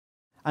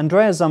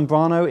Andrea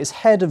Zambrano is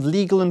Head of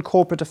Legal and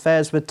Corporate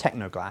Affairs with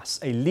Tecnoglass,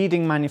 a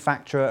leading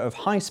manufacturer of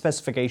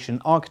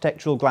high-specification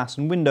architectural glass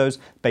and windows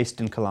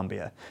based in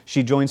Colombia.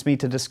 She joins me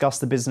to discuss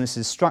the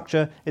business's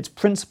structure, its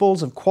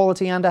principles of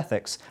quality and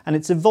ethics, and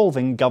its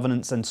evolving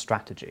governance and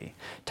strategy.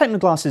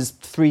 Tecnoglass is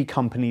 3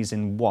 companies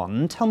in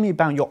one. Tell me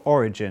about your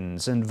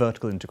origins and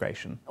vertical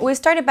integration. We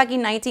started back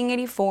in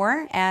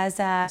 1984 as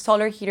a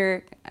solar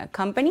heater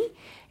company.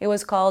 It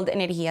was called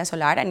Energía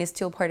Solar and is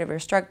still part of our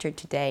structure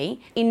today.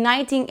 In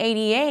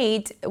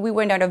 1988, we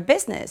went out of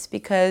business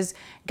because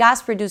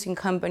gas-producing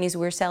companies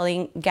were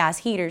selling gas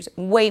heaters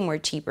way more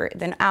cheaper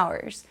than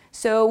ours.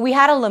 So we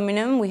had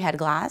aluminum, we had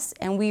glass,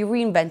 and we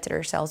reinvented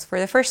ourselves for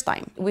the first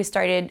time. We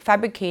started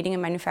fabricating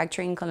and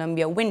manufacturing in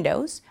Colombia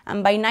windows,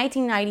 and by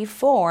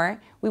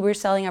 1994, we were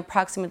selling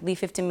approximately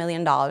 $50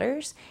 million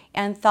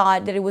and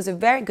thought that it was a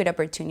very good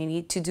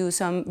opportunity to do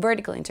some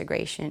vertical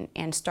integration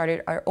and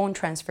started our own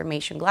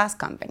transformation glass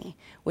company,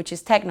 which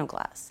is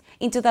Tecnoglass.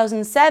 In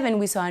 2007,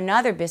 we saw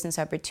another business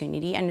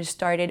opportunity and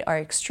started our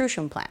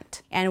extrusion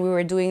plant. And we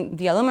were doing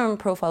the aluminum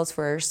profiles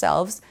for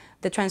ourselves,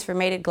 the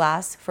transformated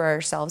glass for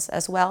ourselves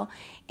as well,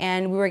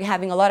 and we were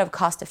having a lot of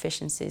cost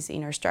efficiencies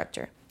in our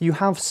structure. You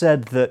have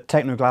said that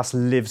Tecnoglass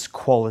lives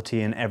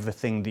quality in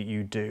everything that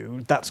you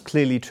do. That's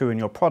clearly true in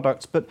your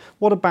products, but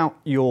what about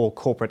your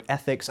corporate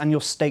ethics and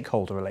your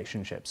stakeholder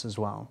relationships as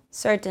well?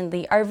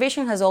 Certainly. Our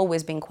vision has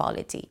always been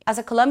quality. As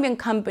a Colombian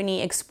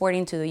company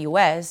exporting to the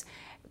US,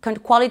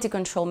 quality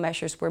control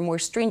measures were more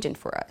stringent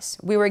for us.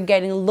 We were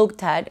getting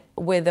looked at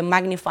with a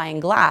magnifying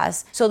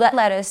glass, so that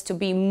led us to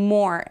be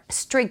more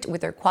strict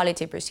with our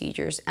quality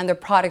procedures and the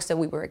products that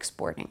we were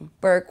exporting.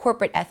 But our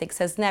corporate ethics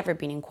has never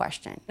been in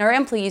question. Our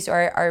employees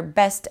are our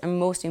best and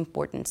most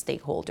important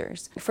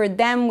stakeholders. For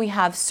them, we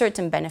have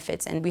certain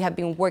benefits, and we have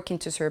been working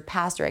to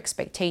surpass their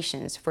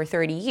expectations for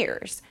 30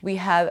 years. We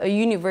have a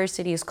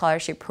university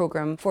scholarship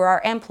program for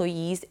our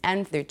employees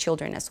and their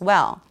children as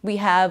well. We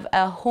have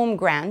a home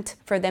grant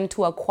for them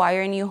to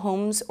acquire new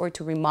homes or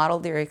to remodel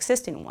their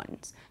existing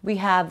ones. We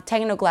have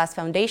Tecnoglass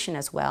Foundation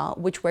as well,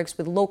 which works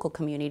with local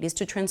communities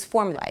to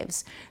transform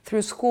lives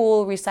through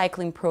school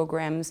recycling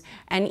programs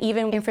and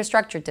even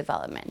infrastructure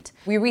development.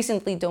 We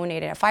recently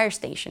donated a fire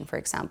station, for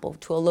example,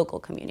 to a local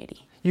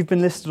community. You've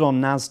been listed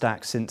on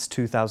NASDAQ since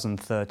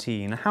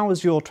 2013. How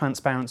has your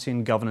transparency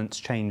and governance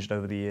changed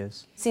over the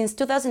years? Since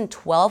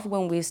 2012,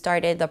 when we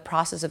started the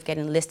process of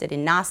getting listed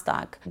in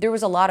NASDAQ, there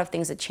was a lot of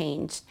things that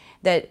changed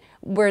that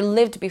were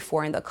lived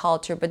before in the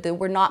culture, but that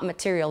were not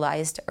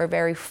materialized or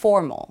very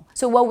formal.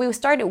 So what we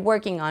started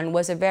working on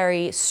was a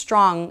very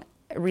strong,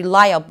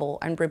 reliable,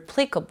 and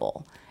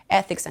replicable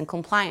ethics and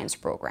compliance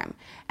program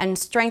and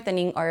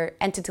strengthening our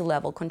entity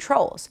level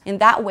controls. In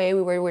that way,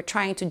 we're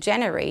trying to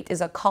generate is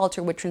a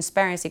culture where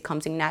transparency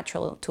comes in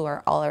natural to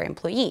all our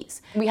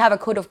employees. We have a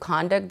code of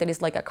conduct that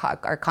is like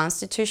our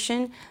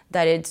constitution,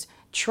 that it's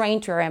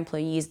trained to our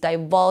employees,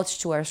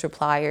 divulged to our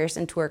suppliers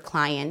and to our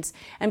clients,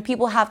 and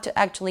people have to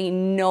actually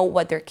know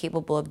what they're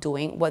capable of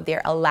doing, what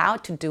they're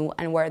allowed to do,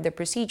 and what are the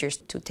procedures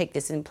to take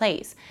this in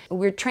place.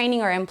 We're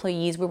training our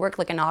employees, we work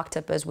like an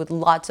octopus with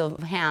lots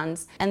of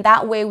hands, and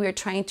that way we're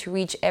trying to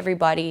reach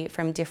everybody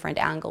from different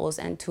angles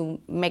and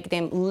to make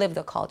them live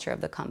the culture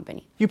of the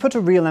company. You put a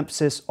real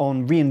emphasis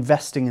on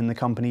reinvesting in the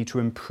company to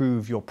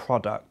improve your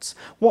products.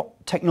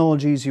 What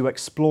technologies are you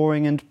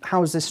exploring, and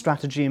how has this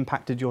strategy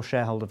impacted your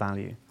shareholder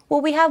value? Well,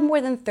 we have more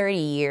than 30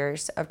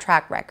 years of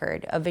track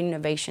record of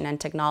innovation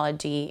and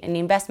technology and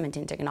investment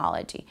in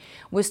technology.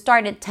 We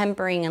started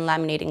tempering and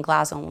laminating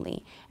glass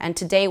only, and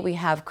today we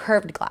have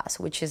curved glass,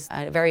 which is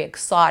a very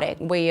exotic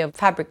way of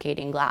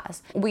fabricating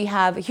glass. We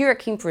have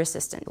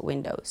hurricane-resistant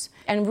windows,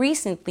 and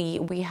recently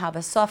we have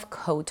a soft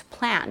coat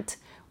plant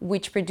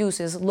which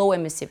produces low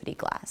emissivity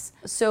glass.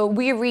 So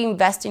we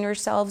reinvest in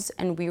ourselves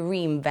and we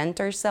reinvent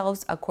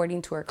ourselves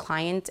according to our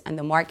client and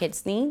the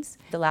market's needs.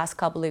 The last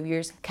couple of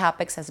years,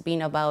 CapEx has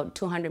been about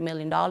 $200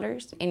 million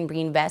in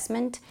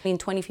reinvestment. In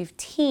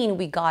 2015,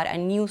 we got a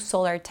new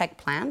solar tech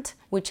plant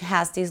which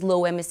has these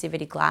low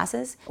emissivity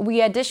glasses.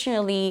 We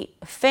additionally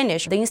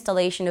finished the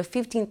installation of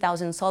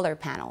 15,000 solar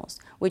panels,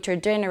 which are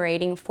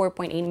generating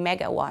 4.8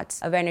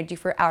 megawatts of energy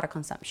for outer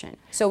consumption.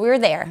 So we're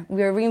there.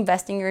 We're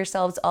reinvesting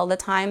ourselves all the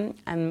time,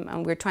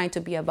 and we're trying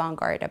to be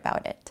avant-garde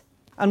about it.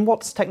 And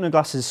what's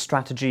Tecnoglass's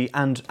strategy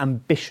and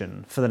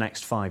ambition for the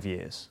next 5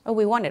 years? Oh,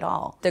 we want it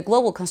all. The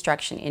global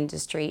construction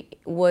industry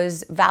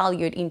was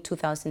valued in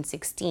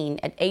 2016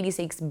 at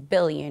 $86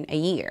 billion a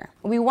year.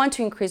 We want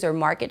to increase our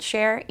market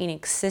share in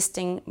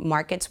existing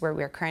markets where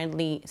we're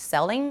currently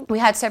selling. We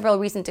had several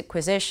recent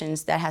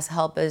acquisitions that has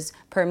helped us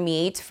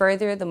permeate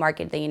further the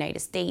market in the United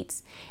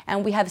States.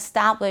 And we have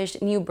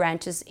established new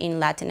branches in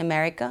Latin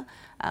America,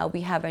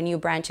 We have a new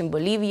branch in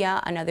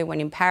Bolivia, another one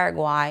in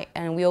Paraguay,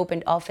 and we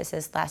opened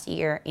offices last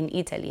year in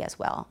Italy as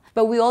well.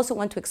 But we also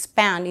want to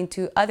expand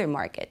into other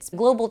markets.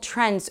 Global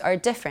trends are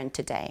different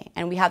today,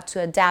 and we have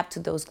to adapt to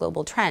those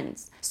global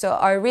trends. So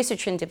our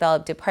research and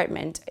development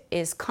department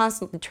is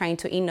constantly trying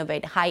to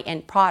innovate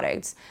high-end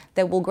products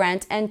that will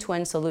grant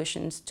end-to-end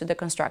solutions to the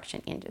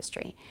construction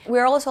industry.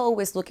 We're also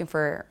always looking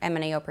for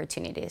M&A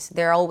opportunities.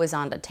 They're always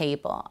on the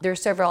table. There are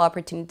several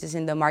opportunities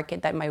in the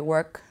market that might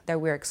work that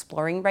we're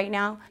exploring right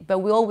now, but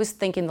we always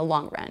think in the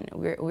long run.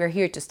 We're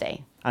here to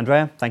stay.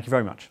 Andrea, thank you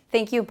very much.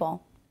 Thank you,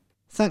 Paul.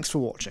 Thanks for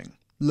watching.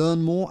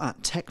 Learn more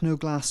at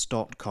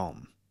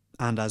technoglass.com.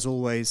 And as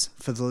always,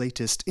 for the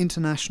latest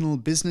international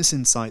business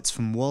insights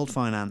from World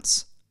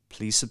Finance,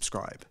 please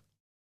subscribe.